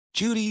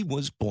Judy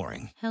was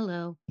boring.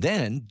 Hello.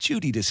 Then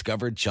Judy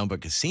discovered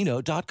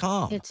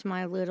ChumbaCasino.com. It's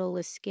my little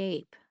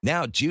escape.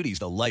 Now Judy's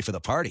the life of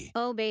the party.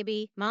 Oh,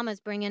 baby, mama's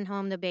bringing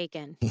home the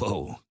bacon.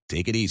 Whoa,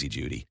 take it easy,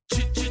 Judy.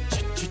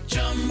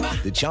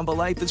 The Chumba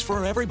life is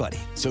for everybody.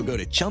 So go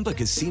to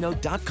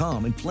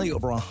ChumbaCasino.com and play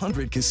over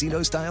 100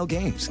 casino-style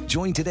games.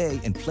 Join today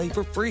and play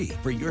for free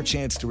for your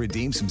chance to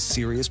redeem some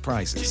serious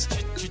prizes.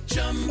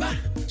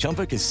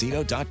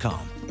 ChumbaCasino.com.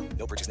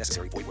 No purchase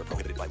necessary. Void where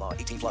prohibited by law.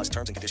 18 plus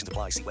terms and conditions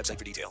apply. See website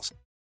for details.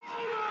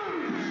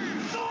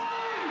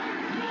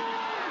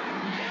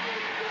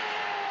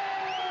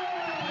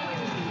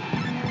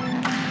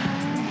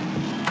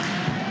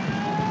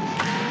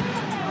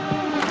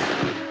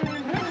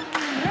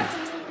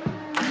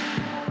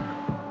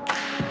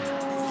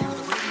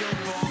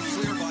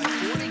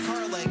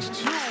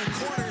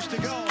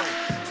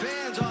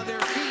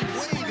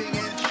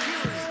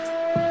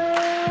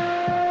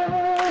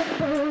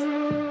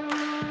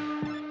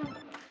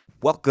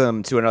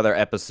 Welcome to another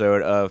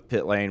episode of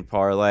Pit Lane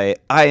Parlay.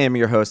 I am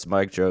your host,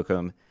 Mike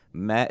Jokum.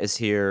 Matt is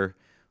here.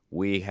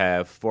 We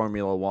have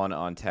Formula One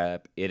on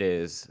tap. It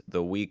is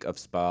the week of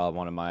Spa,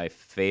 one of my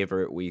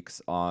favorite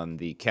weeks on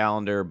the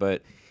calendar,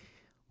 but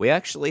we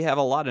actually have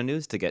a lot of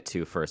news to get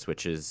to first,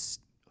 which is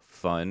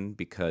fun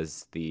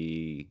because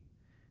the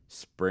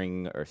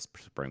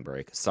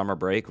summer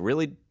break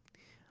really,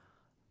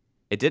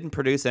 it didn't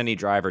produce any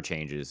driver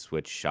changes,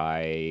 which I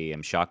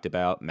am shocked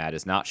about. Matt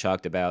is not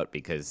shocked about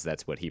because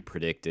that's what he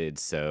predicted.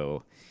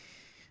 So,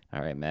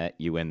 all right, Matt,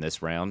 you win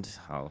this round.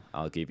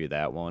 I'll give you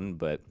that one.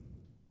 But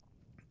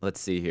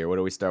let's see here. Where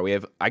do we start? We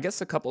have, I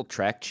guess, a couple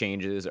track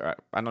changes. Or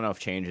I don't know if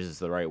changes is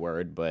the right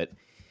word, but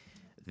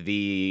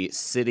the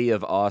city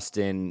of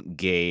Austin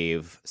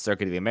gave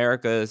Circuit of the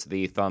Americas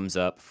the thumbs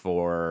up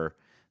for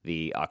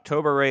the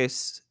October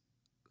race.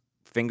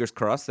 Fingers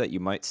crossed that you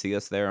might see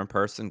us there in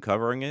person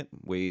covering it.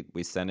 We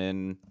sent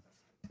in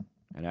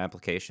an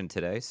application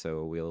today,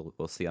 so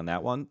we'll see on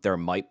that one. There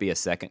might be a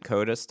second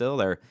COTA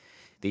still.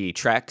 The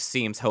track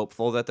seems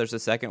hopeful that there's a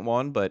second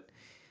one, but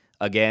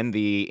again,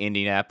 the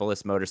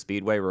Indianapolis Motor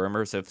Speedway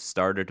rumors have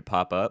started to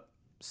pop up.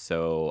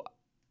 So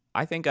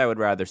I think I would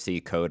rather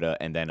see COTA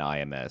and then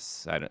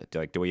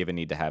IMS. Do we even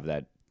need to have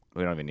that?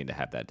 We don't even need to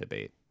have that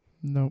debate.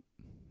 Nope.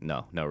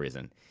 No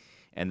reason.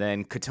 And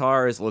then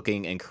Qatar is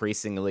looking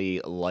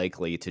increasingly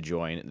likely to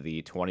join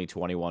the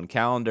 2021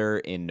 calendar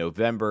in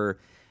November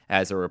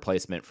as a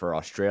replacement for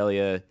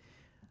Australia.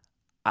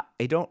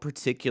 I don't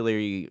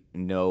particularly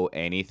know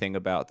anything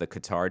about the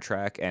Qatar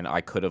track, and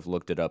I could have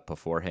looked it up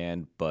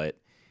beforehand, but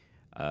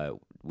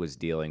was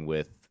dealing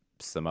with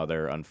some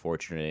other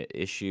unfortunate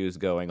issues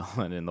going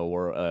on in the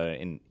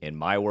world, in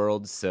my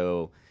world.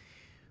 So,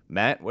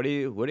 Matt, what do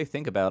you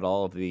think about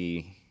all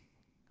the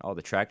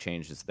track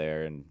changes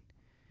there? And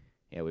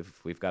yeah,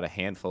 we've got a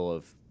handful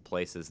of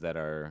places that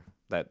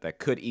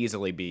could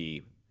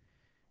easily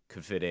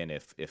could fit in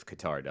if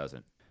Qatar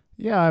doesn't.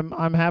 Yeah,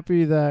 I'm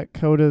happy that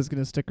COTA is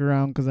going to stick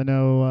around because I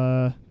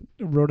know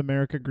Road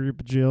America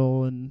Group,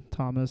 Jill and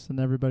Thomas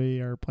and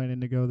everybody are planning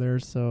to go there.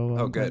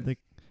 So good.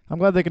 I'm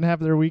glad they can have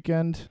their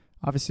weekend.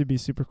 Obviously, it'd be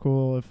super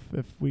cool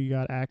if we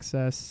got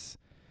access.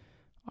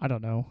 I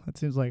don't know. It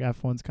seems like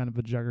F1's kind of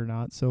a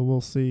juggernaut, so we'll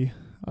see.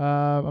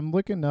 I'm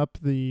looking up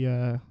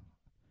the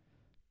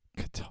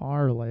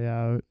Qatar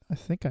layout. I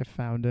think I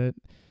found it.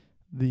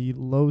 The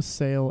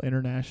Losail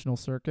International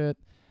Circuit.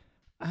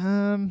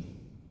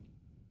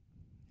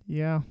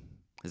 Yeah.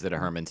 Is it a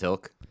Herman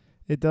Tilke?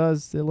 It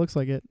does. It looks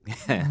like it.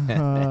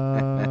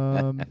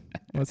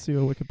 Let's see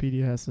what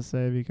Wikipedia has to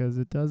say because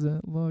it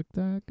doesn't look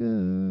that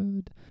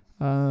good.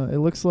 It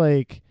looks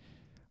like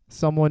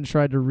someone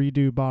tried to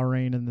redo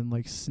Bahrain and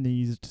then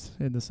sneezed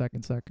in the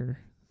second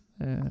sector.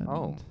 And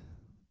let's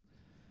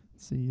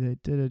see, they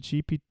did a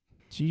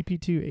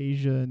GP2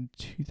 Asia in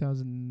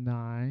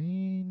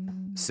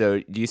 2009.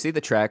 So do you see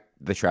the track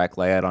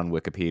layout on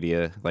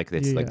Wikipedia? Like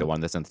the one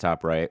that's in the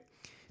top right.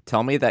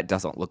 Tell me that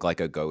doesn't look like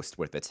a ghost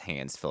with its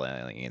hands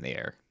flailing in the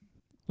air.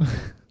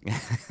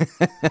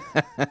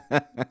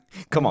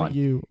 Come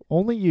on.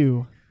 Only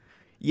you.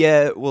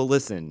 Yeah, well,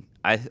 listen.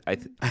 I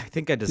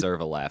think I deserve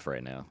a laugh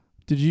right now.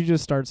 Did you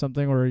just start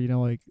something where,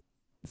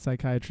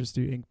 psychiatrists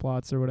do ink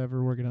blots or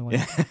whatever? We're going to,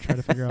 try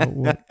to figure out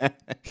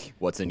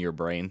what's in your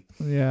brain.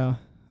 Yeah.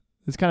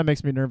 This kind of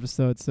makes me nervous,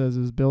 though. It says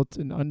it was built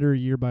in under a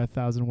year by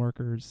 1,000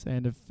 workers.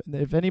 And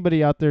if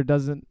anybody out there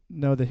doesn't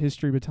know the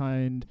history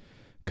behind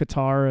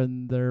Qatar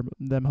and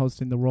them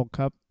hosting the World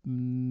Cup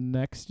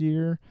next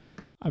year,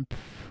 I'm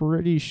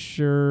pretty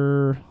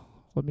sure,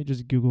 let me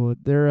just Google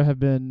it. There have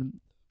been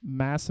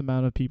mass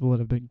amount of people that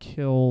have been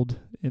killed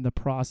in the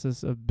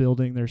process of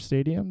building their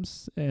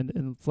stadiums,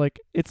 and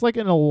it's like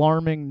an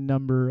alarming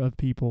number of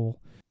people.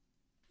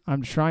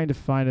 I'm trying to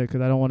find it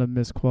because I don't want to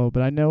misquote,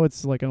 but I know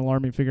it's like an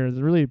alarming figure. It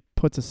really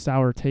puts a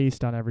sour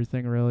taste on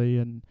everything, really.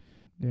 And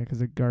yeah, because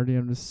the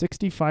Guardian,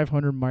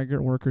 6,500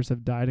 migrant workers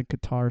have died in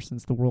Qatar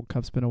since the World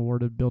Cup's been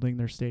awarded building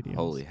their stadiums.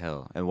 Holy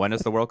hell. And when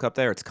is the World Cup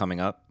there? It's coming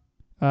up?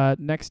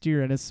 Next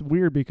year. And it's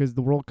weird because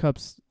the World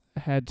Cup's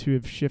had to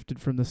have shifted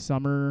from the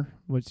summer,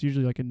 which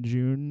usually like in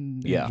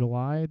June Yeah. and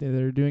July.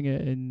 They're doing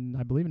it in,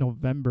 I believe,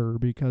 November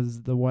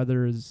because the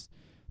weather is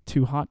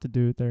too hot to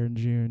do it there in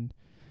June.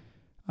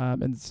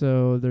 And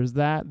so there's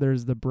that.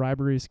 There's the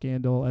bribery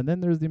scandal, and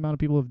then there's the amount of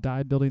people who have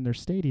died building their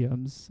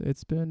stadiums.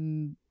 It's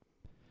been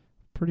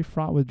pretty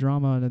fraught with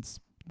drama, and it's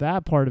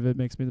that part of it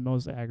makes me the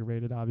most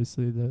aggravated.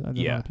 Obviously, the amount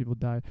of people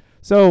died.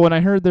 So when I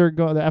heard the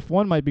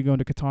F1 might be going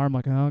to Qatar, I'm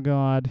like, oh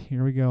god,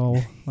 here we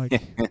go.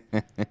 Like,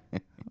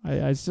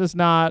 it's just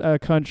not a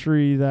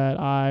country that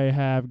I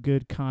have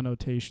good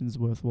connotations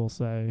with, we'll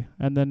say.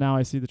 And then now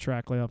I see the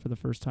track layout for the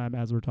first time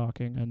as we're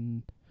talking,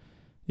 and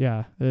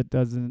yeah, it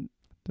doesn't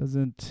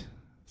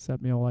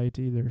set me alight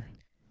either.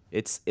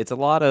 It's a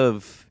lot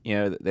of,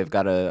 they've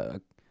got a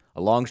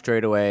long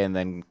straightaway, and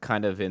then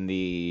kind of in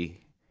the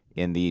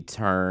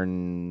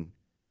turn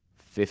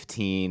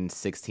 15,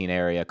 16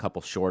 area, a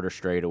couple shorter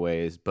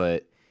straightaways,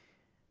 but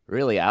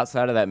really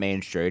outside of that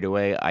main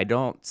straightaway, I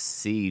don't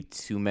see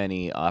too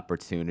many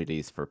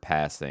opportunities for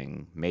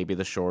passing. Maybe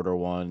the shorter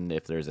one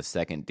if there's a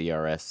second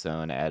DRS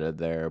zone added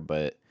there,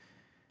 but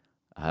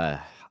I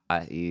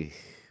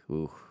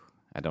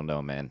don't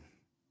know, man.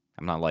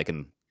 I'm not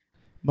liking.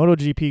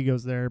 MotoGP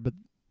goes there, but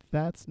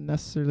that's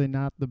necessarily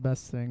not the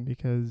best thing,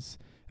 because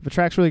if a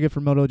track's really good for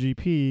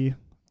MotoGP,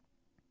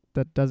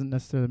 that doesn't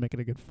necessarily make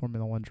it a good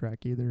Formula One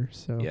track either.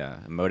 So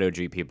Yeah, a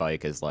MotoGP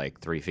bike is like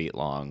 3 feet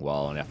long,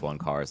 while an F1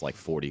 car is like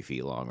 40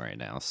 feet long right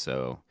now.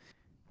 So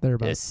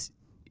thereabouts.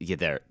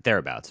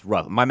 Thereabouts.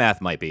 Rough. My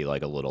math might be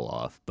like a little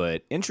off,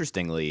 but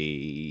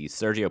interestingly,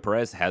 Sergio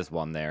Perez has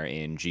won there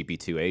in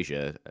GP2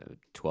 Asia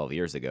 12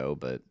 years ago,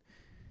 but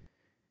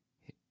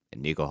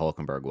Nico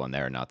Hulkenberg won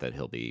there. Not that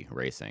he'll be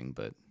racing,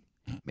 but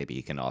maybe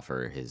he can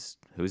offer his.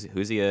 Who's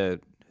he a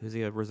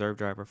reserve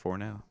driver for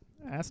now?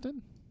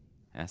 Aston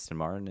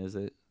Martin, is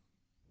it?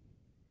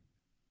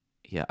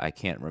 Yeah, I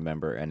can't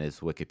remember, and his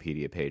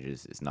Wikipedia page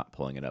is not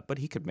pulling it up, but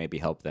he could maybe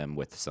help them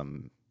with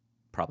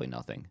probably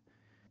nothing.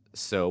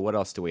 So what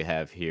else do we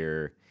have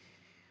here?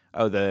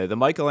 Oh, the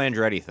Michael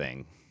Andretti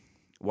thing.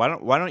 Why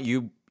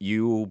don't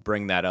you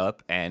bring that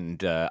up?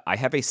 And I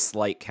have a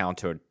slight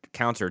counter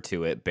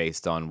to it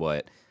based on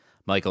what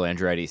Michael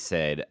Andretti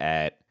said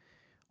at,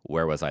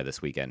 where was I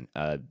this weekend?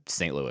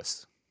 St.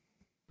 Louis.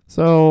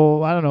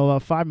 So, I don't know,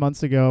 about 5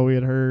 months ago, we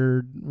had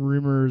heard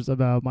rumors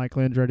about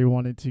Michael Andretti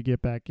wanting to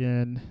get back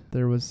in.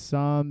 There was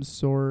some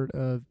sort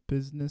of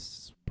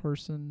business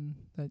person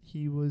that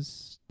he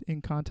was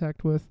in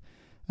contact with.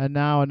 And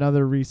now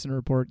another recent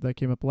report that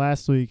came up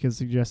last week has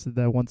suggested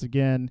that once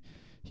again,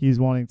 he's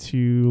wanting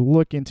to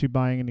look into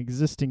buying an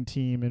existing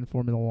team in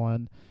Formula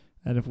One.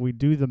 And if we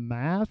do the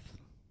math,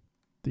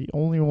 the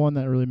only one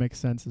that really makes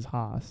sense is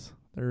Haas.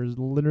 There's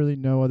literally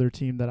no other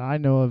team that I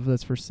know of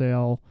that's for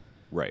sale.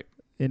 Right.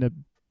 In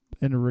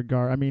a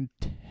regard, I mean,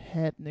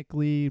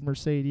 technically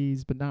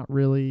Mercedes, but not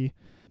really,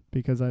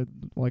 because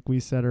like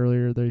we said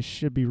earlier, they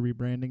should be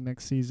rebranding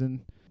next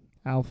season.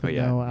 Alpha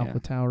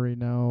Tauri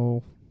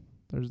no.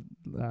 There's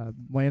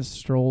Lawrence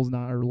Stroll's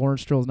not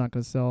going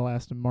to sell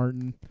Aston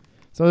Martin.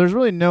 So there's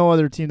really no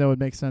other team that would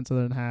make sense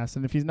other than Haas.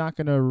 And if he's not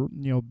going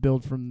to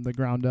build from the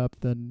ground up,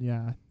 then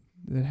yeah,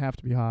 it'd have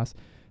to be Haas.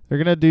 They're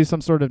going to do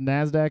some sort of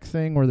NASDAQ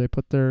thing where they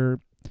put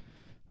their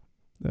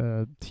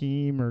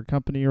team or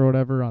company or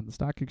whatever on the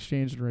stock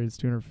exchange and raise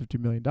 $250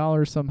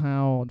 million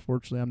somehow.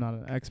 Unfortunately, I'm not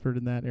an expert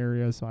in that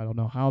area, so I don't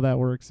know how that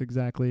works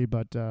exactly.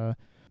 But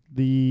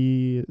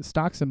the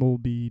stock symbol will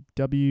be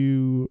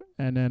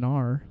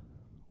WNNR,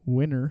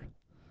 winner.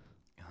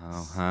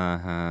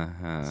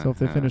 So if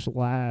they finish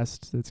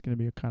last, it's going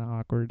to be kind of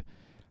awkward.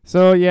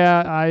 So yeah,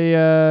 I'm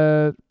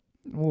a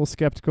little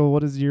skeptical.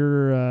 What is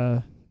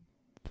your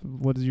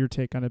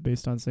take on it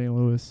based on St.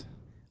 Louis?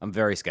 I'm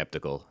very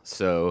skeptical.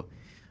 So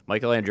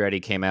Michael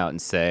Andretti came out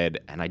and said,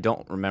 and I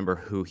don't remember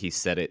who he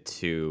said it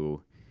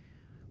to,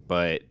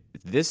 but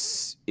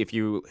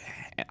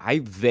I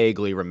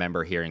vaguely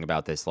remember hearing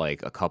about this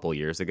like a couple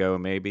years ago,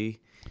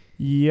 maybe.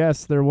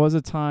 Yes, there was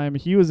a time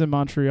he was in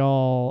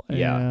Montreal,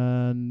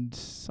 and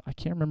I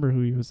can't remember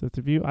who he was with.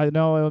 I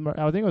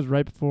think it was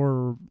right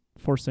before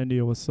Force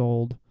India was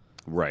sold.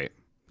 Right.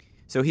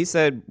 So he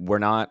said,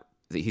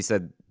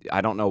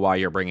 I don't know why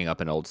you're bringing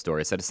up an old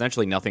story. He said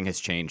essentially nothing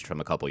has changed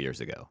from a couple years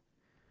ago.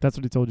 That's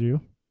what he told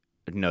you?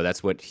 No,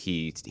 that's what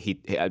he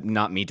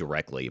not me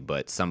directly,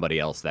 but somebody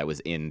else that was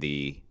in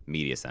the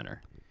media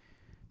center.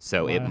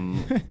 So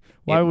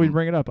why would we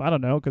bring it up? I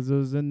don't know, because it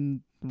was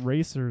in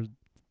Racer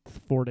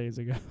 4 days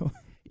ago.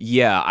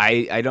 Yeah,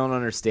 I don't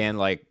understand.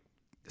 Like,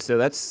 so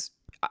that's,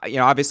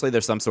 obviously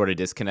there's some sort of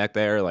disconnect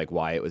there, like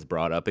why it was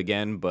brought up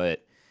again,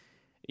 but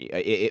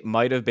it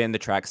might have been the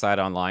Trackside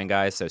Online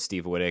guys, so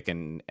Steve Wittick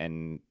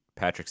and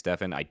Patrick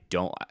Steffen.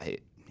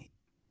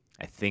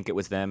 I think it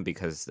was them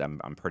because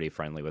I'm pretty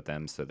friendly with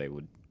them, so they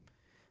would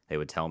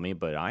tell me.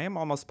 But I am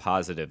almost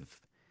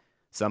positive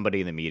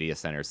somebody in the media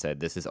center said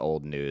this is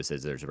old news,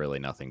 as there's really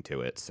nothing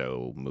to it,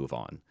 so move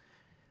on.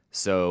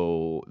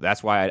 So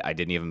that's why I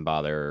didn't even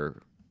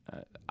bother.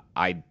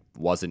 I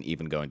wasn't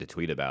even going to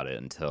tweet about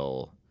it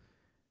until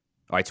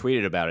I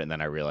tweeted about it, and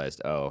then I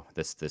realized, oh,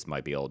 this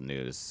might be old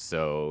news.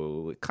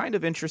 So kind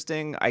of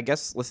interesting. I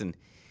guess, listen,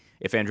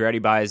 if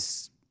Andretti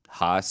buys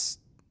Haas,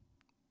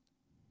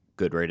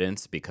 good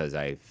riddance, because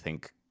I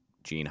think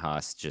Gene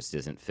Haas just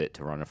isn't fit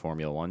to run a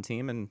Formula One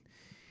team.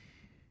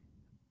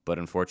 But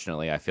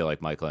unfortunately, I feel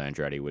like Michael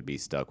Andretti would be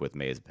stuck with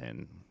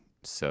Mazepin.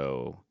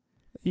 So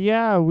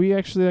Yeah,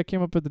 I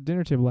came up at the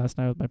dinner table last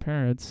night with my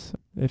parents.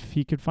 If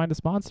he could find a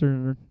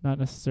sponsor, not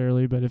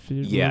necessarily, but if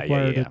he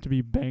required it to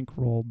be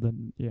bankrolled,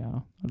 then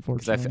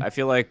unfortunately. Because I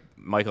feel like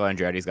Michael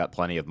Andretti's got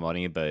plenty of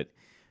money, but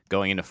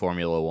going into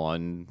Formula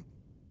One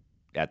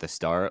at the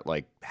start,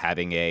 like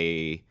having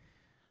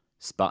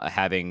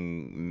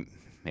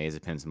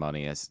Mazepin's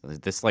money,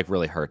 this like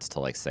really hurts to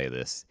like say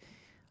this.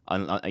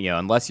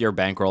 Unless you're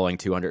bankrolling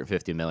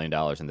 $250 million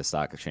in the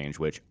stock exchange,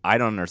 which I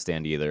don't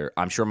understand either.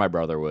 I'm sure my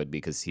brother would,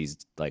 because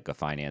he's like a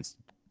finance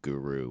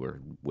guru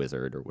or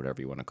wizard or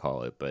whatever you want to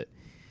call it, but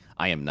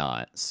I am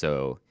not.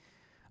 So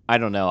I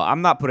don't know.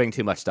 I'm not putting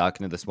too much stock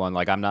into this one.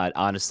 Like, I'm not,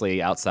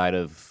 honestly, outside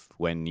of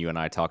when you and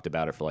I talked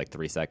about it for like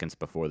 3 seconds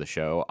before the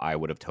show, I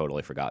would have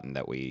totally forgotten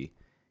that it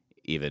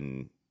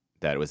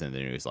was in the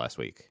news last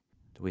week.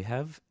 Do we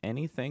have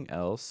anything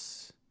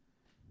else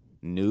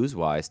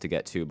news-wise to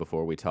get to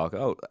before we talk?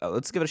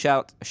 Let's give a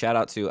shout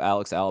out to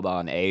Alex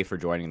Albon, A, for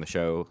joining the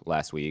show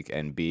last week,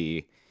 and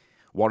B,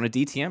 won a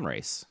DTM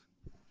race.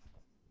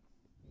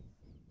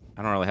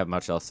 I don't really have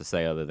much else to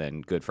say other than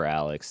good for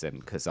Alex,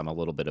 and because I'm a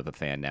little bit of a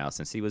fan now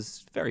since he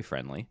was very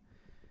friendly.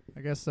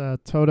 I guess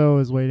Toto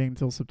is waiting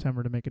until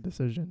September to make a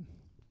decision.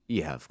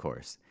 Yeah, of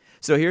course.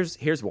 So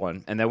here's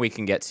one, and then we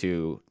can get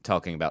to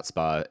talking about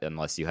Spa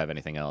unless you have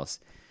anything else.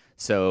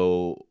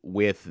 So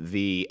with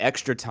the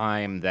extra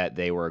time that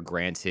they were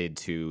granted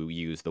to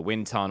use the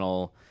wind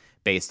tunnel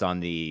based on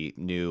the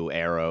new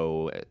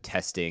aero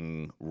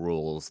testing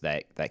rules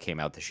that came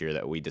out this year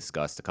that we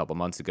discussed a couple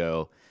months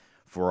ago,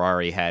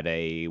 Ferrari had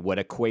what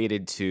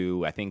equated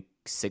to, I think,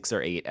 6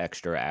 or 8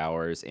 extra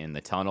hours in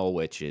the tunnel,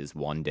 which is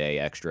 1 day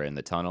extra in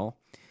the tunnel.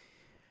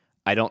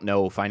 I don't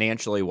know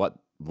financially what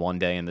 1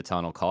 day in the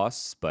tunnel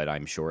costs, but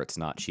I'm sure it's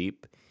not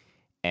cheap.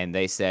 And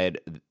they said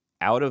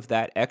out of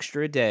that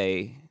extra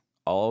day,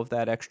 all of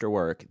that extra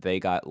work, they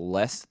got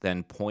less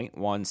than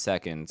 0.1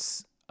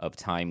 seconds of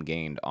time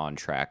gained on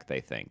track,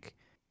 they think.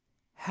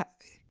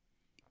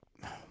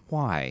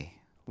 Why?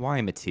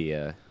 Why,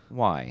 Mattia?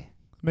 Why?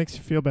 Makes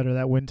you feel better.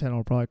 That wind tunnel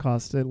will probably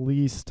cost at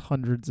least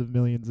hundreds of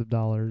millions of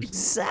dollars.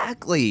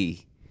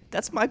 Exactly.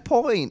 That's my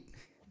point.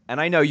 And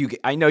I know you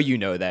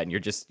know that, and you're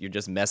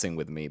just messing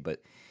with me,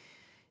 but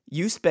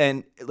you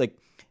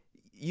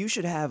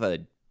should have a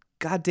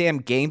goddamn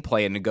game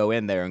plan to go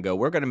in there and go,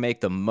 we're going to make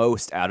the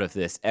most out of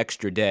this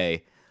extra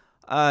day.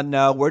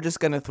 No, we're just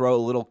going to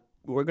throw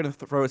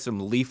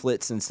some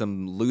leaflets and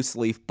some loose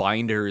leaf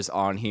binders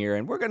on here,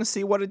 and we're going to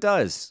see what it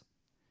does.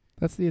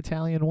 That's the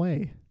Italian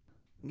way.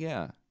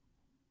 Yeah.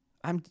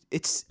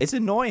 It's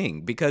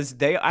annoying because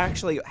they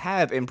actually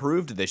have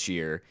improved this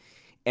year,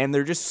 and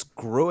they're just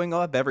screwing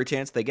up every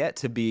chance they get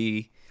to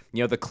be,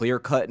 the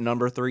clear-cut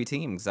number 3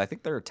 teams. I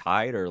think they're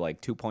tied or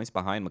like 2 points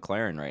behind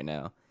McLaren right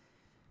now.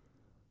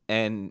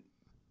 And,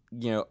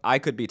 I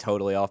could be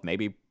totally off.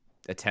 Maybe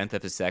a tenth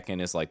of a second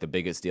is like the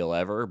biggest deal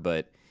ever,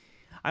 but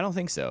I don't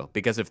think so.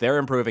 Because if they're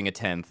improving a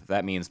tenth,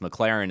 that means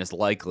McLaren is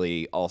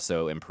likely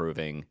also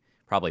improving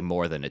probably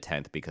more than a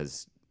tenth,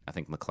 because I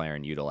think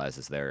McLaren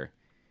utilizes their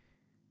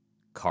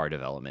car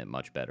development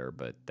much better,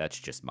 but that's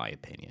just my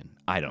opinion.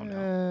 I don't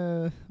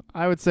know.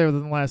 I would say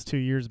within the last 2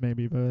 years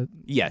maybe, but...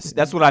 Yes,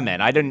 that's what I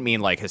meant. I didn't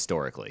mean like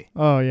historically.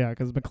 Oh, yeah,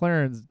 because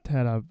McLaren's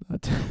had a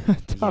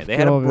tough they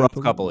had a rough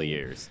couple of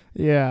years.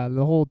 Yeah,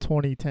 the whole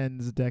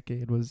 2010s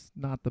decade was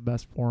not the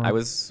best for him. I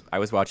was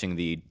watching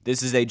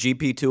this is a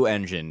GP2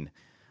 engine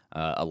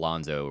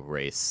Alonso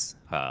race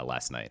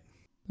last night.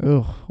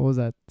 Oh, what was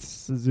that?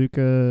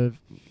 Suzuka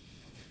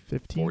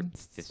 15?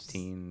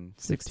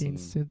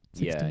 16.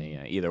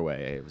 Yeah. Either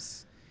way, it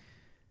was...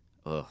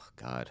 Oh,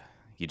 God.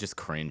 You just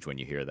cringe when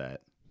you hear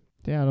that.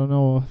 Yeah, I don't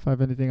know if I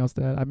have anything else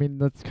to add. I mean,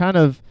 that's kind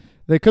of...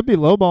 They could be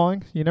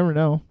lowballing. You never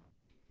know.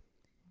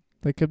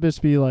 They could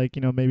just be like,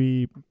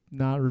 maybe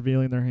not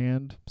revealing their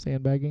hand,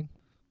 sandbagging.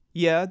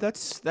 Yeah,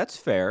 that's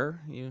fair.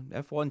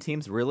 F1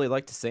 teams really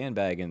like to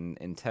sandbag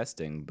in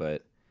testing,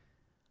 but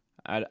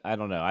I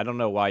don't know. I don't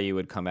know why you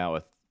would come out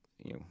with...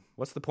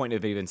 what's the point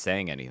of even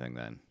saying anything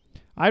then?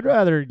 I'd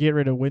rather get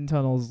rid of wind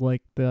tunnels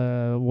like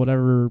the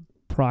whatever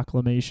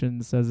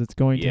proclamation says it's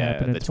going to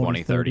happen in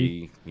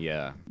 2030.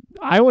 Yeah.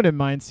 I wouldn't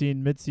mind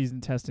seeing mid-season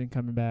testing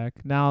coming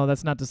back. Now,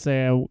 that's not to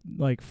say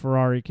like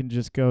Ferrari can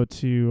just go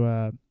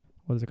to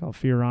what is it called,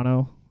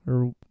 Fiorano,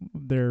 or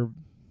their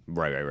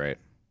right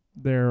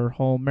their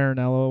home,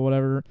 Maranello or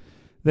whatever.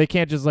 They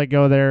can't just like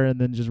go there and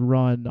then just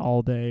run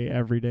all day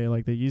every day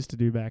like they used to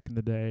do back in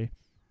the day.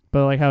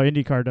 But like how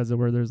IndyCar does it,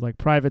 where there's like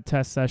private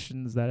test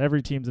sessions that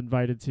every team's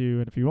invited to,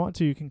 and if you want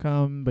to, you can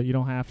come, but you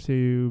don't have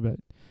to. But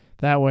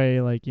that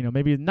way, like,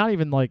 maybe not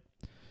even like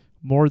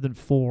more than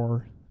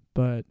 4,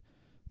 but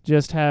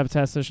just have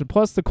test session.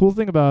 Plus, the cool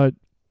thing about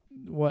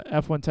what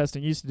F1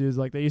 testing used to do is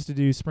like they used to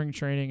do spring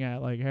training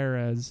at like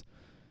Jerez,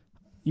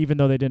 even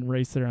though they didn't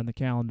race there on the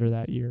calendar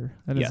that year.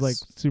 And it's like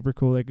super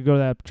cool. They could go to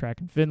that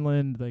track in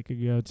Finland. They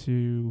could go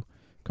to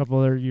a couple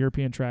other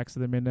European tracks that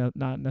they may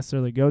not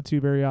necessarily go to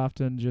very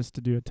often just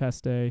to do a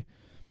test day.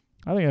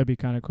 I think that'd be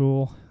kind of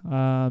cool.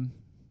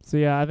 So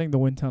yeah, I think the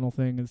wind tunnel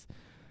thing is.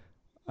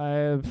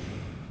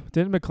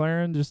 Didn't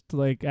McLaren just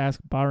like ask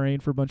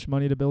Bahrain for a bunch of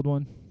money to build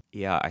one?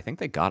 Yeah, I think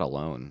they got a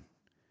loan.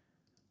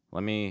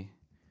 Why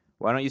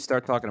don't you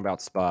start talking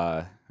about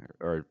Spa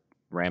or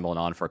rambling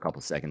on for a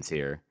couple seconds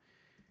here,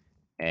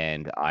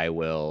 and I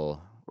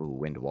will.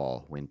 Wind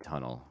wall, wind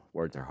tunnel.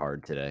 Words are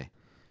hard today.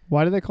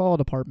 Why do they call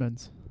it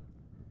apartments?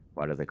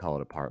 Why do they call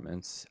it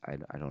apartments?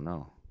 I don't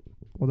know.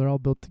 Well, they're all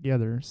built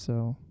together,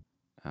 so.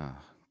 Oh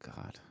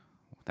God,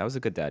 that was a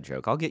good dad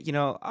joke. I'll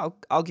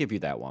give you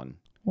that one.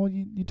 Well,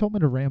 you told me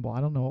to ramble. I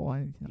don't know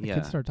why. I could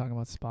Yeah. start talking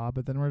about Spa,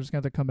 but then we're just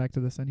going to have to come back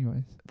to this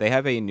anyways. They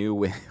have a new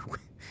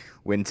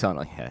wind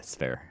tunnel. Yeah, it's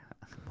fair.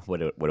 What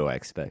do I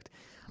expect?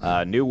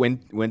 New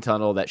wind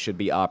tunnel that should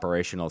be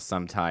operational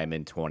sometime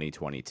in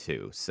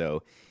 2022.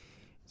 So,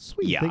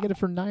 Sweet. yeah. They get it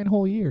for 9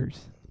 whole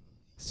years.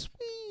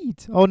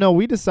 Sweet. Oh, no,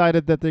 we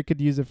decided that they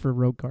could use it for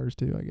road cars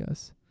too, I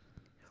guess.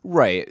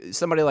 right,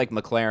 somebody like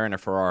McLaren or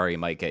Ferrari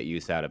might get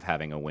use out of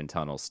having a wind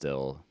tunnel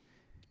still.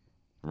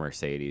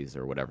 Mercedes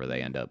or whatever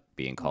they end up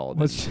being called.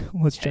 Let's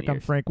 10 check on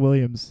years. Frank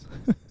Williams.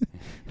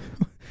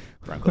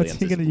 Frank What's Williams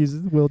he is- going to use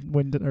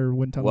wind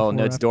tunnel Well, for?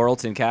 no, it's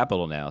Doralton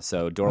Capital now.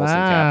 So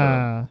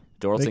Doralton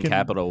They can-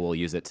 Capital will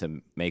use it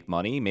to make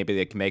money. Maybe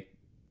they can make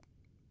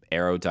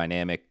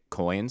aerodynamic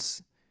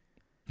coins.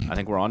 I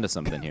think we're onto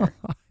something here.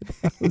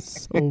 That was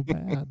so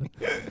bad.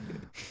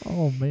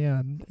 Oh,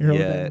 man.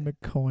 Aerodynamic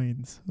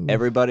coins. Oof.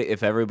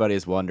 If everybody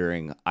is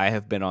wondering, I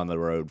have been on the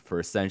road for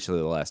essentially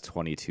the last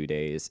 22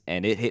 days,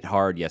 and it hit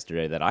hard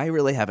yesterday that I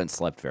really haven't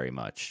slept very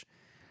much.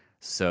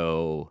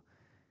 So,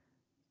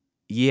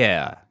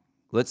 yeah,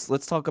 let's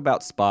talk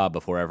about Spa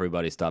before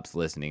everybody stops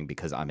listening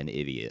because I'm an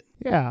idiot.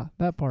 Yeah,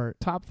 that part.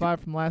 Top 5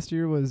 from last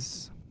year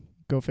was,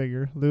 go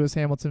figure, Lewis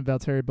Hamilton,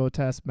 Valtteri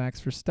Bottas, Max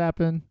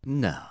Verstappen.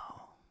 No.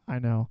 I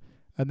know.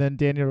 And then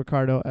Daniel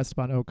Ricciardo,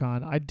 Esteban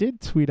Ocon. I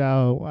did tweet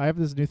out, I have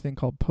this new thing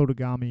called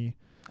Podogami.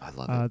 I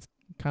love it. It's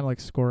kind of like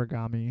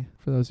scoregami.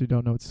 For those who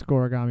don't know what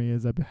scoregami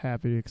is, I'd be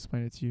happy to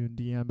explain it to you in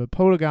DM. But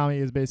Podogami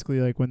is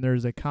basically like when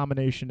there's a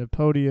combination of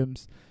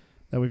podiums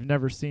that we've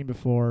never seen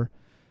before.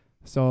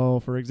 So,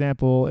 for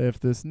example, if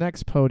this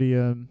next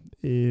podium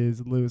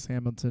is Lewis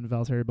Hamilton,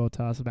 Valtteri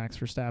Bottas, and Max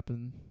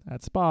Verstappen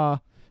at Spa,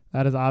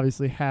 that has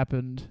obviously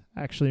happened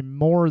actually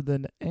more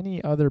than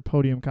any other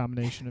podium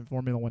combination in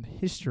Formula One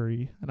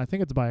history, and I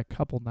think it's by a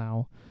couple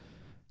now.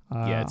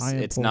 Yeah, I am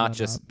it's pulling not that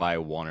just up. by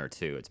one or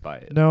two. It's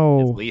by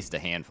No. at least a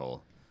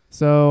handful.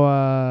 So,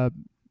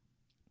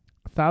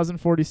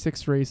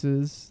 1,046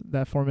 races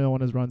that Formula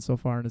One has run so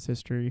far in its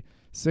history,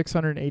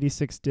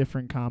 686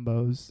 different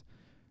combos.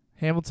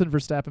 Hamilton,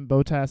 Verstappen,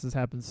 Bottas has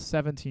happened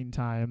 17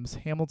 times.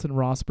 Hamilton,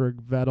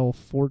 Rosberg, Vettel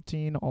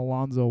 14.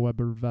 Alonso,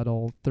 Weber,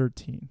 Vettel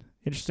 13.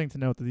 Interesting to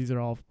note that these are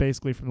all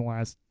basically from the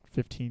last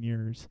 15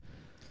 years.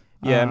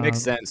 Yeah, it makes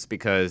sense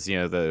because,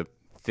 the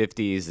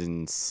 50s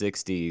and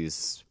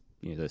 60s,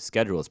 the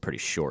schedule is pretty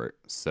short.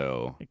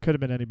 So, It could have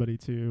been anybody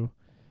too.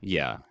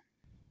 yeah.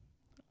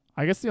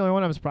 I guess the only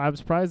one I'm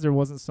surprised there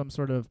wasn't some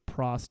sort of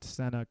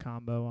Prost-Senna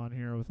combo on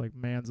here with like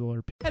Mansell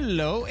or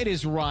Hello, it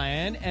is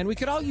Ryan, and we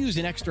could all use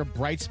an extra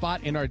bright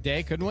spot in our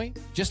day, couldn't we?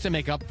 Just to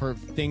make up for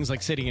things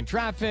like sitting in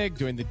traffic,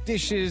 doing the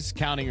dishes,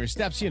 counting your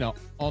steps,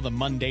 all the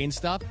mundane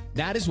stuff.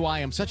 That is why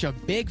I'm such a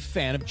big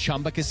fan of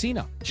Chumba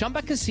Casino.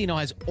 Chumba Casino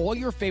has all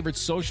your favorite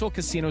social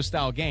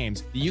casino-style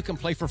games that you can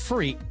play for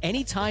free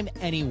anytime,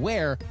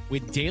 anywhere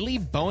with daily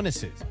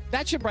bonuses.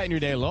 That should brighten your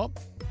day a little.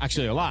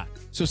 Actually, a lot.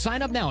 So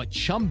sign up now at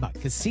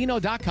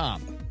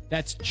ChumbaCasino.com.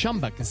 That's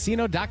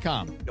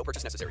ChumbaCasino.com. No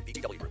purchase necessary.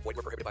 VGW Group. Void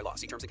where prohibited by law.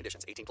 See terms and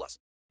conditions. 18+.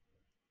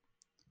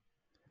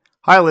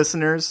 Hi,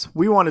 listeners.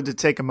 We wanted to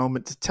take a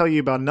moment to tell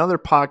you about another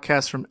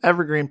podcast from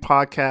Evergreen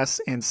Podcasts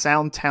and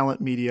Sound Talent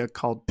Media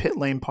called Pit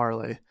Lane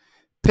Parlay.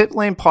 Pit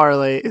Lane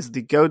Parlay is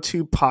the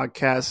go-to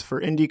podcast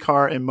for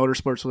IndyCar and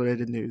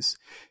motorsports-related news.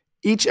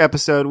 Each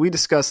episode, we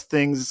discuss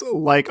things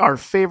like our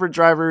favorite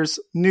drivers,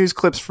 news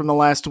clips from the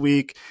last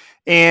week,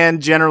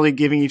 and generally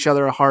giving each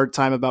other a hard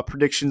time about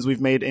predictions we've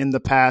made in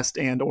the past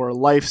and or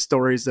life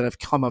stories that have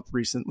come up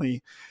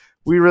recently.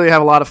 We really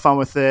have a lot of fun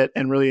with it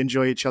and really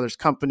enjoy each other's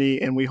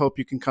company, and we hope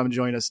you can come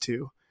join us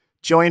too.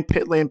 Join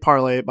Pit Lane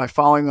Parlay by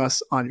following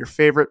us on your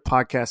favorite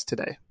podcast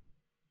today.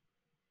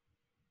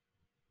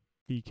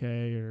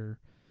 BK or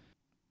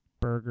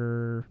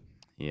Burger.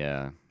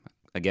 Yeah.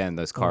 Again,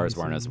 those cars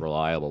weren't as Obviously.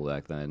 reliable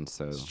back then.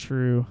 So, It's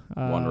true.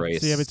 One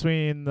race. So yeah,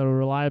 between the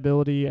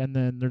reliability and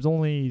then there's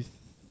only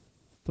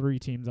 3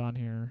 teams on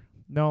here.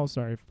 No,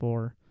 sorry,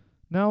 4.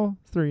 No,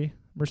 3.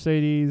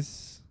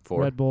 Mercedes,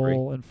 4, Red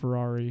Bull, and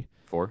Ferrari.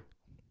 4?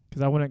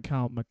 Because I wouldn't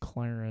count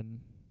McLaren.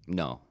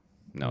 No,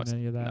 in it's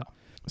any of that. no.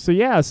 So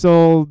yeah,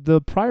 so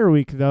the prior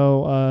week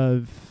though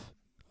of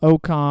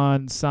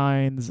Ocon,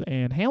 Sainz,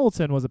 and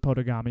Hamilton was a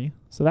Podogami,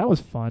 so that was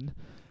fun.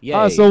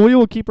 Yay. So we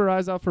will keep our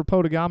eyes out for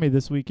Potagami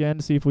this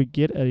weekend, see if we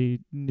get a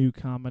new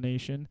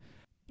combination.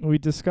 We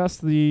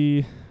discussed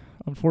the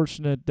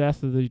unfortunate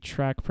death of the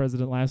track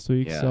president last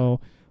week, Yeah. so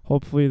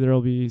hopefully there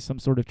will be some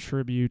sort of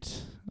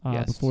tribute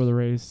Yes. before the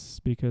race,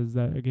 because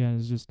that, again,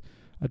 is just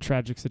a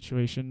tragic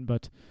situation.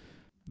 But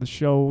the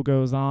show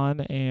goes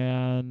on,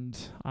 and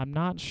I'm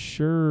not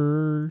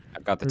sure.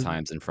 I've got the there's-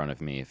 times in front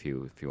of me if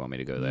you want me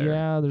to go there.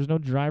 Yeah, there's no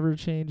driver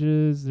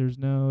changes, there's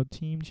no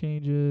team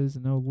changes,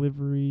 no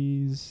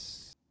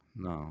liveries.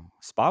 No.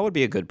 Spa would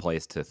be a good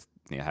place to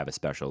have a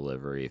special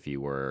livery if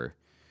you were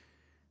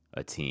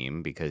a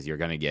team, because you're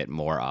going to get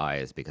more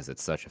eyes because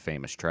it's such a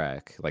famous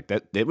track. Like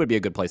that, it would be a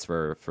good place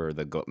for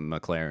the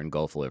McLaren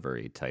Gulf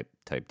livery type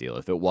deal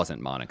if it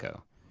wasn't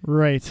Monaco.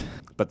 Right.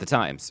 But the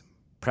times.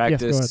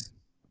 Yes, go ahead.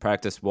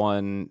 Practice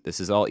 1. This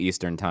is all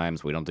Eastern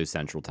times. We don't do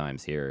Central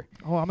times here.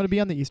 Oh, I'm going to be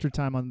on the Easter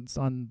time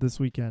on this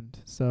weekend,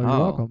 so you're Oh.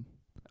 welcome.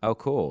 Oh,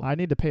 cool. I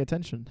need to pay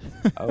attention.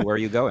 Oh, where are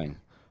you going?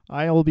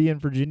 I will be in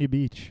Virginia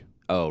Beach.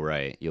 Oh,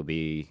 right. You'll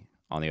be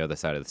on the other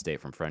side of the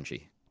state from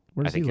Frenchie.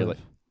 Where does he think you're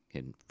live?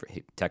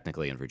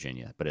 technically in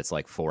Virginia, but it's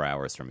like 4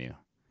 hours from you,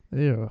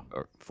 Ew.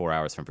 or 4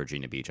 hours from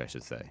Virginia Beach, I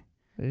should say.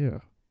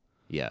 Ew.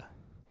 Yeah.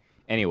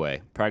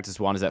 Anyway, practice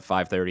 1 is at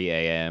 5:30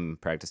 a.m.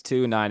 Practice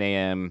 2, 9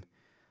 a.m.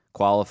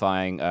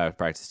 Qualifying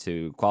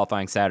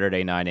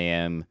Saturday, 9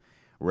 a.m.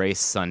 Race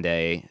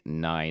Sunday,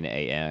 9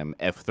 a.m.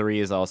 F3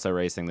 is also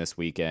racing this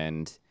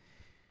weekend.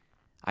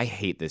 I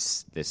hate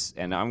this,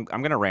 and I'm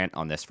gonna rant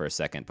on this for a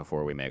second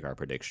before we make our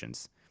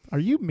predictions. Are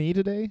you me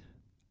today?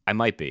 I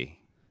might be.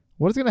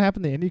 What is going to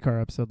happen in the IndyCar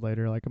episode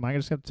later? Like, am I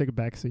just going to take a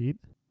back seat?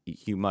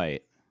 You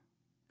might.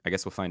 I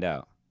guess we'll find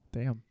out.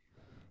 Damn.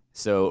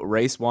 So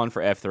race 1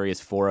 for F3 is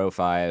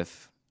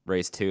 4:05.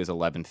 Race 2 is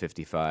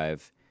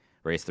 11:55.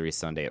 Race 3 is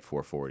Sunday at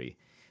 4:40.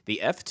 The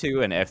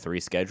F2 and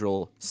F3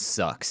 schedule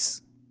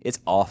sucks. It's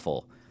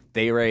awful.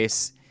 They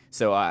race.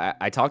 So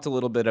I talked a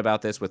little bit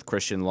about this with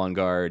Christian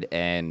Lundgaard,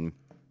 and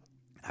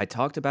I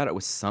talked about it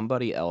with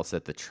somebody else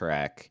at the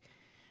track,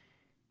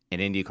 an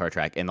IndyCar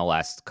track, in the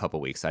last couple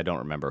weeks. I don't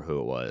remember who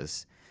it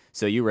was.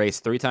 So you race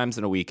 3 times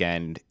in a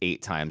weekend,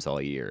 8 times all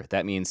year.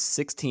 That means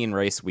 16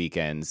 race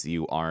weekends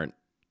you aren't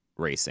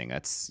racing.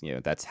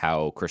 That's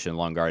how Christian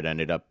Lundgaard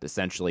ended up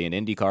essentially in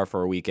IndyCar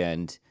for a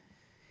weekend.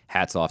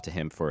 Hats off to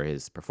him for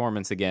his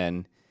performance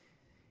again.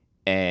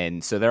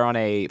 And so they're on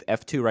a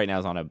F2 right now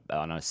is on a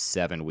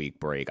 7-week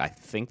break. I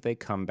think they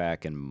come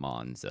back in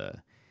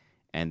Monza,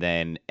 and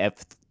then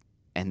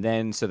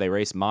so they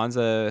race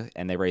Monza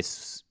and they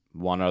race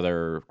one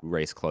other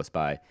race close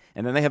by,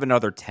 and then they have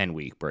another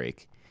 10-week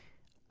break.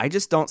 I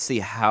just don't see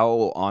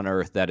how on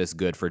earth that is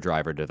good for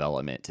driver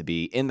development to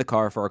be in the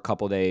car for a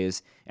couple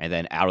days and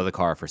then out of the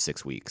car for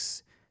 6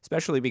 weeks,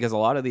 especially because a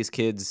lot of these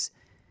kids,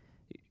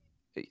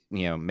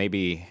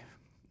 maybe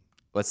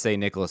let's say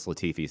Nicholas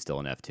Latifi's still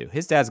in F2.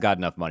 His dad's got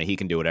enough money. He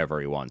can do whatever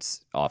he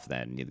wants off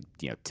then.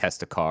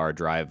 Test a car,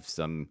 drive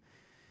some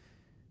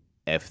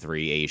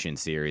F3 Asian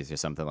series or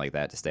something like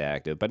that to stay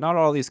active. But not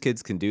all these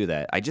kids can do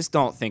that. I just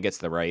don't think it's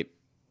the right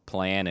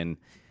plan. And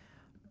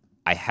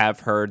I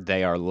have heard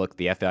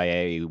the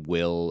FIA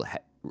will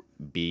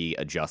be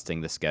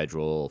adjusting the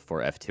schedule for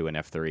F2 and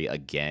F3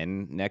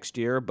 again next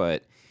year.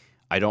 But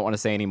I don't want to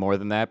say any more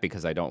than that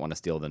because I don't want to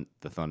steal the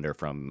thunder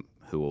from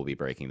who will be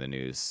breaking the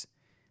news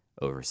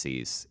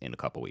overseas in a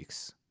couple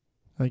weeks.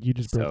 I think you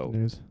just broke the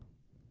news.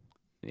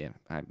 Yeah,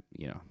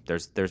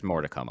 there's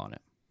more to come on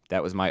it.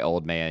 That was my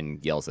old man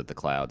yells at the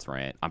clouds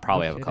rant. I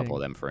probably have a couple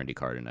of them for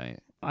IndyCar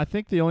tonight. I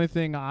think the only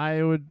thing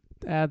I would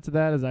add to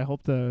that is I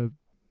hope the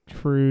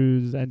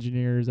crews,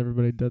 engineers,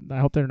 everybody I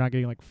hope they're not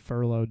getting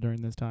furloughed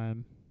during this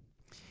time.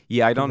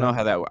 Yeah, I don't know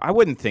how that. I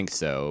wouldn't think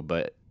so,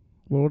 but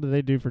what do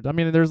they do for? I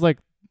mean, there's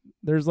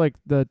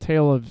the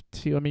tale of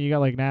two. I mean, you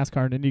got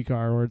NASCAR and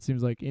IndyCar, where it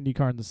seems like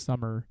IndyCar in the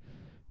summer,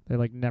 they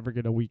never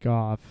get a week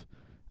off,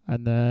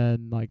 and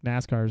then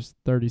NASCAR's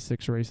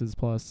 36 races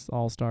plus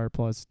All-Star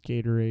plus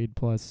Gatorade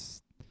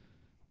plus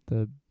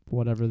the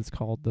whatever it's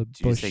called, the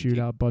Busch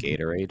Shootout.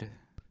 Gatorade.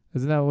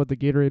 Isn't that what the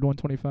Gatorade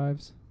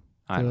 125s?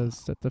 I don't know.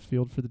 Set the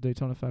field for the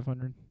Daytona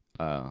 500.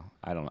 Oh,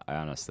 I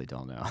honestly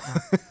don't know.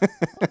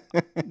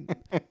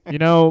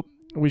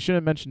 We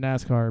shouldn't mention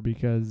NASCAR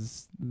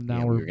because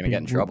now we're gonna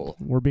get in trouble.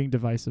 We're being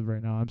divisive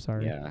right now. I'm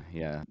sorry.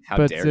 Yeah.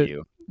 How dare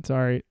you?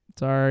 Sorry,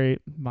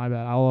 my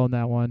bad. I'll own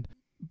that one.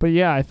 But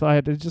yeah,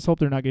 I just hope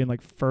they're not getting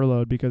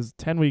furloughed, because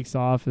 10 weeks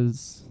off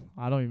is,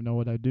 I don't even know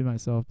what I'd do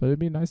myself. But it'd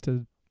be nice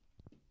to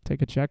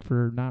take a check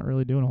for not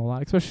really doing a whole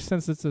lot, especially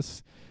since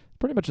it's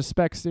pretty much a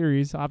spec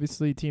series.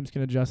 Obviously, teams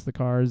can adjust the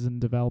cars and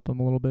develop them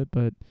a little bit,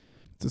 but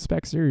it's a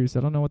spec series.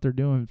 I don't know what they're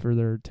doing for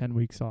their 10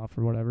 weeks off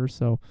or whatever.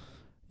 So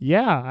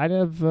yeah, I'd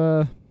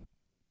have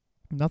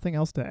nothing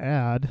else to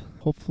add.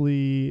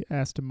 Hopefully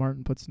Aston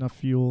Martin puts enough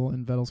fuel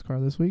in Vettel's car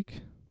this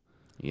week.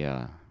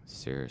 Yeah,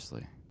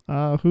 seriously.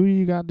 Who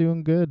you got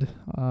doing good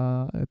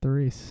at the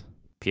race?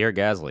 Pierre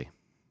Gasly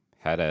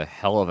had a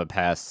hell of a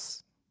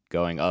pass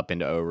going up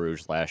into Eau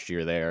Rouge last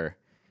year there.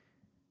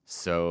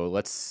 So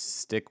let's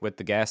stick with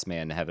the gas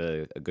man to have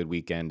a good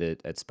weekend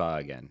at Spa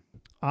again.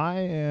 I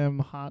am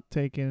hot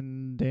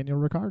taking Daniel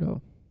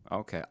Ricciardo.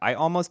 Okay, I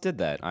almost did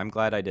that. I'm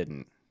glad I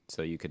didn't.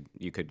 So you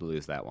could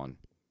lose that one.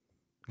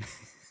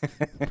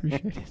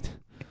 Appreciate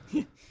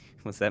it.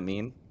 What's that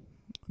mean?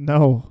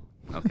 No.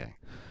 Okay.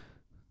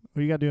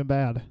 What you got doing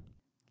bad?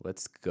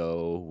 Let's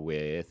go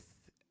with,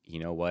 you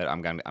know what?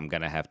 I'm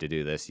gonna have to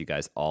do this. You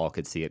guys all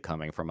could see it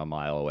coming from a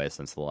mile away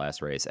since the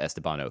last race.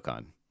 Esteban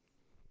Ocon.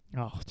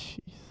 Oh, jeez.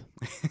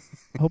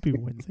 I hope he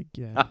wins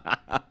again.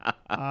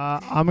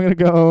 I'm gonna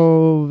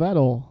go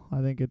Vettel.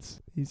 I think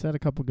he's had a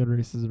couple good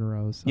races in a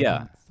row. So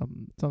Yeah.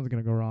 Something's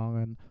gonna go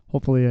wrong, and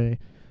hopefully a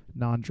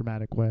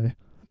non-dramatic way.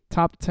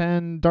 Top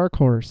 10 dark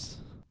horse.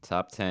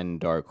 Top 10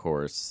 dark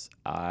horse.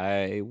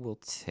 I will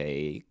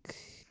take.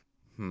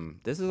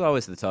 This is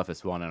always the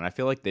toughest one, and I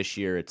feel like this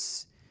year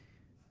it's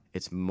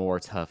more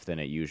tough than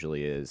it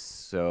usually is.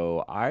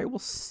 So I will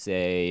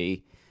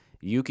say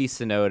Yuki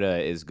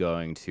Tsunoda is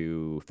going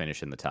to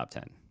finish in the top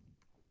 10.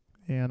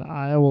 And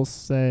I will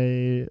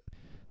say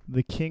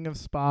the king of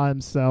Spa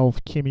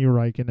himself, Kimi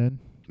Räikkönen.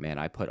 Man,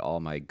 I put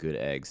all my good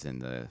eggs in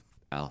the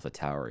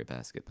AlphaTauri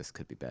basket. This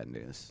could be bad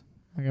news.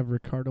 I have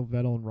Ricardo,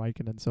 Vettel, and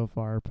Räikkönen so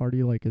far.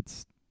 Party like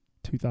it's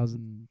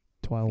 2012.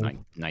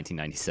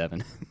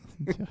 1997.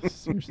 Yeah,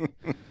 seriously.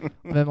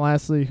 And then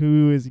lastly,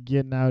 who is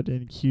getting out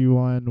in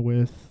Q1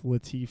 with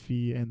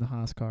Latifi and the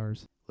Haas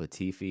cars?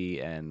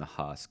 Latifi and the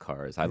Haas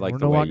cars. I And like we're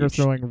the no way longer you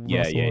throwing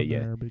Russell in yeah.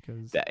 there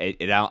because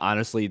It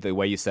honestly, the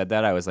way you said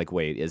that, I was like,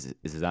 wait, is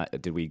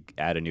that? Did we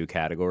add a new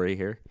category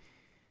here?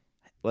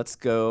 Let's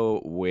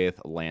go with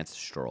Lance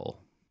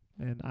Stroll.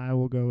 and I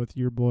will go with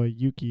your boy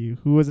Yuki,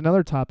 who was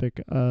another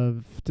topic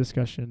of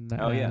discussion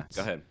Oh yeah, at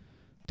go ahead.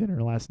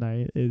 dinner last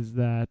night. Is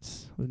that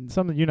and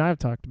something you and I have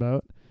talked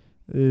about?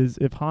 Is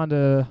if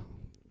Honda,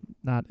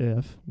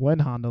 when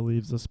Honda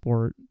leaves the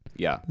sport,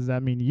 Yeah. does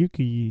that mean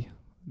Yuki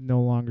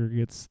no longer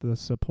gets the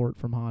support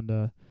from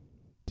Honda?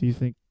 Do you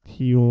think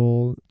he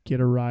will get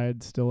a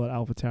ride still at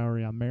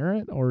AlphaTauri on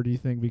merit, or do you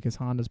think because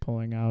Honda's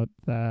pulling out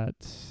that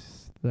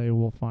they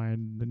will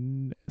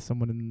find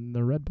someone in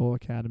the Red Bull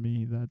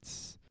Academy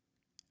that's...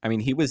 I mean,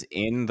 he was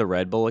in the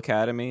Red Bull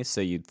Academy,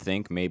 so you'd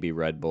think maybe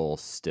Red Bull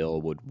still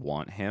would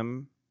want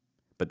him.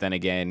 But then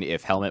again,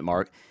 if Helmut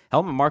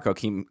Marko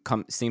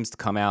seems to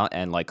come out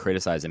and like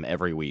criticize him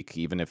every week,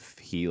 even if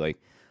he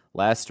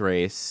last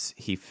race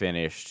he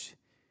finished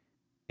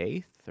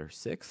 8th or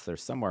 6th or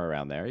somewhere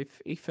around there.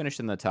 He finished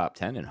in the top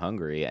 10 in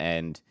Hungary,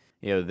 and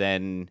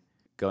then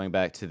going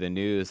back to the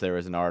news, there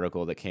was an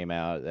article that came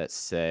out that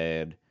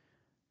said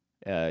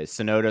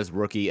Tsunoda's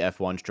rookie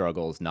F1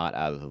 struggles not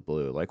out of the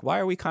blue. Like, why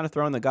are we kind of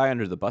throwing the guy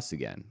under the bus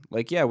again?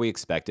 Like, yeah, we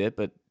expect it,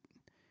 but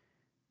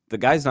the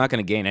guy's not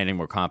going to gain any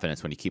more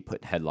confidence when you keep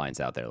putting headlines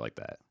out there like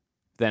that.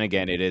 Then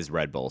again, it is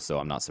Red Bull, so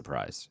I'm not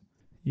surprised.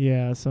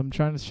 Yeah, so I'm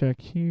trying to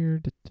check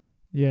here.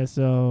 Yeah,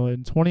 so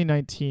in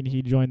 2019,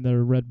 he joined the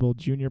Red Bull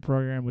Junior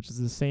program, which is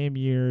the same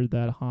year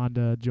that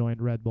Honda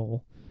joined Red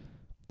Bull.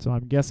 So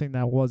I'm guessing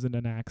that wasn't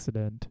an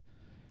accident.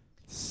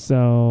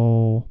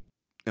 So...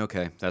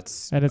 Okay,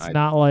 that's... And it's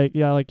not like,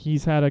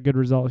 he's had a good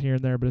result here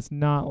and there, but it's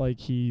not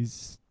like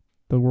he's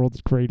the world's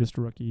greatest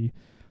rookie.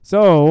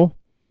 So,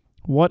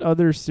 what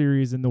other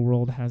series in the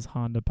world has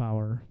Honda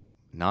power?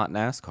 Not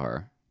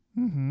NASCAR.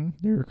 Mm-hmm.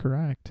 You're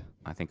correct.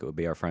 I think it would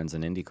be our friends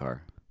in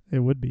IndyCar. It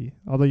would be.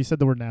 Although you said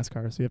the word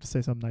NASCAR, so you have to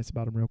say something nice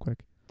about them real quick.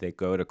 They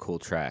go to cool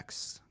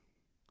tracks,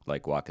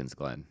 like Watkins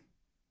Glen.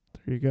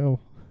 There you go.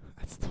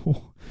 That's the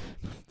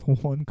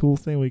one cool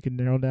thing we can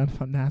narrow down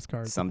about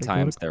NASCAR.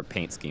 Sometimes their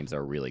paint schemes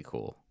are really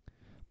cool.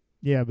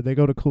 Yeah, but they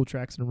go to cool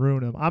tracks and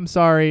ruin them. I'm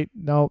sorry.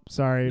 Nope,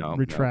 sorry. No,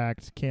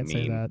 Retract. Can't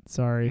say Mean. that.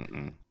 Sorry.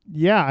 Mm-mm.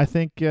 Yeah, I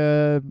think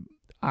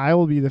I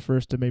will be the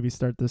first to maybe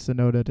start the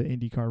Tsunoda to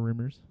IndyCar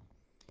rumors.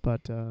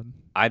 But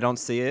I don't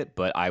see it,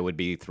 but I would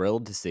be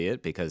thrilled to see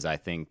it because I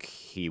think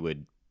he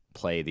would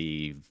play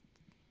the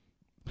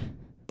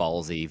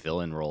ballsy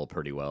villain role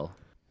pretty well.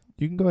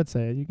 you can go ahead and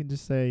say it. You can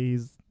just say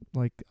he's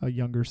like a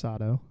younger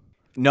Sato.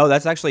 No,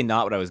 that's actually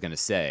not what I was going to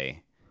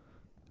say.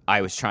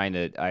 I was trying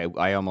to, I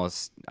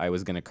was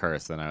going to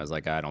curse, then I was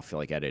like, I don't feel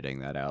like editing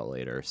that out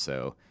later,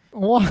 so.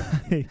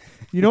 Why?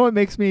 You know what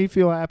makes me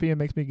feel happy and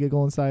makes me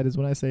giggle inside is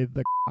when I say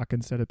the cock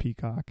instead of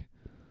peacock.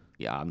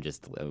 Yeah, I'm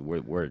just,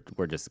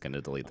 we're just going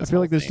to delete this. I feel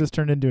whole like this thing. just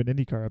turned into an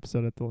IndyCar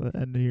episode at the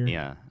end of here.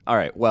 Yeah. All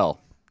right. Well,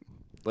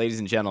 ladies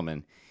and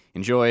gentlemen,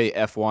 enjoy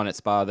F1 at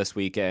Spa this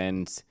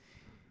weekend.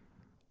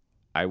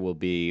 I will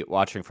be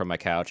watching from my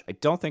couch. I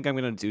don't think I'm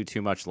going to do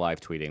too much live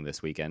tweeting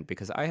this weekend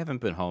because I haven't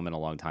been home in a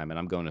long time and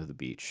I'm going to the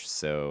beach.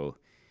 So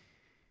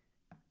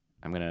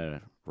I'm going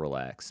to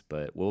relax.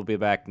 But we'll be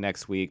back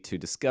next week to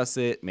discuss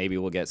it. Maybe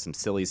we'll get some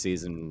silly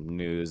season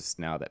news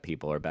now that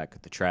people are back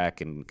at the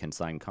track and can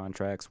sign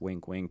contracts.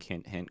 Wink, wink,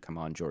 hint, hint. Come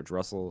on, George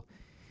Russell.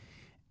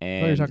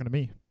 And Oh, you're talking to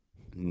me.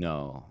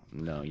 No.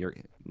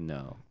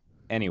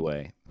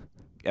 Anyway,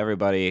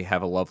 everybody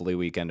have a lovely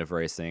weekend of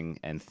racing,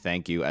 and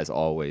thank you, as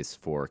always,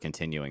 for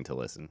continuing to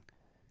listen.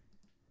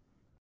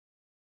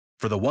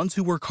 For the ones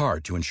who work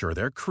hard to ensure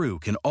their crew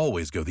can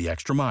always go the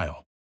extra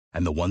mile,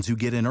 and the ones who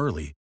get in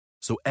early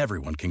so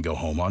everyone can go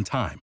home on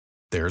time,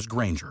 there's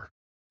Grainger,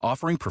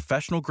 offering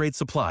professional-grade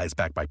supplies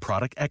backed by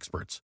product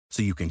experts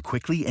so you can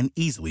quickly and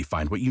easily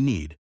find what you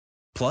need.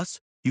 Plus,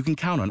 you can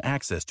count on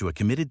access to a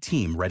committed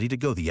team ready to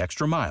go the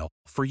extra mile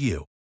for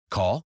you.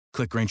 Call,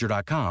 click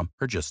Grainger.com,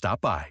 or just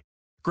stop by.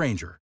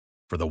 Grainger,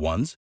 for the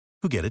ones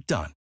who get it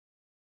done.